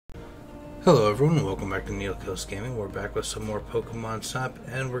Hello everyone, and welcome back to Neokills Gaming. We're back with some more Pokemon Snap,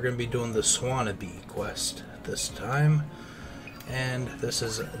 and we're going to be doing the swanna-in quest this time. And this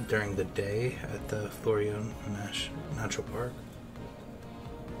is during the day at the Florian Natural Park.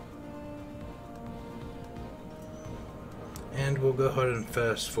 And we'll go ahead and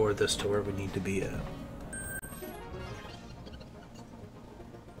fast forward this to where we need to be at.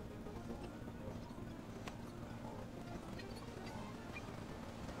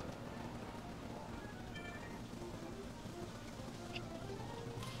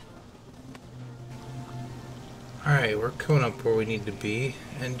 Alright, we're coming up where we need to be,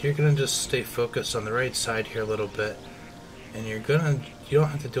 and you're gonna just stay focused on the right side here a little bit, and you don't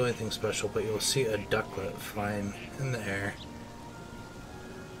have to do anything special, but you'll see a Ducklett flying in the air.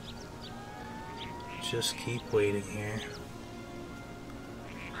 Just keep waiting here.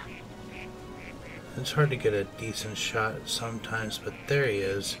 It's hard to get a decent shot sometimes, but there he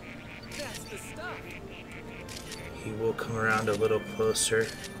is. He will come around a little closer.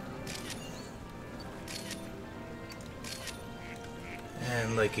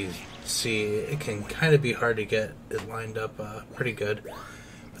 And like you see, it can kind of be hard to get it lined up pretty good.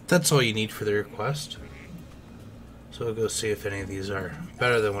 But that's all you need for the request. So we'll go see if any of these are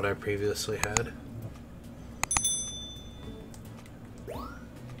better than what I previously had.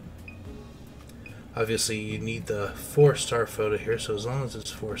 Obviously you need the 4-star photo here, so as long as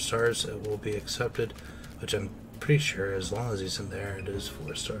it's 4 stars it will be accepted. Which I'm pretty sure as long as he's in there it is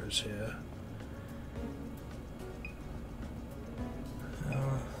 4 stars, yeah.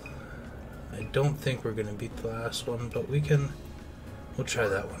 I don't think we're going to beat the last one, but we'll try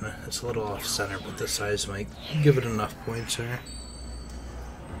that one. It's a little off center, but the size might give it enough points there.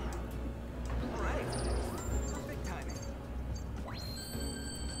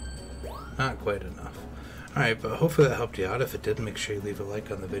 Not quite enough. Alright, but hopefully that helped you out. If it did, make sure you leave a like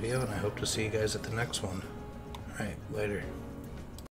on the video, and I hope to see you guys at the next one. Alright, later.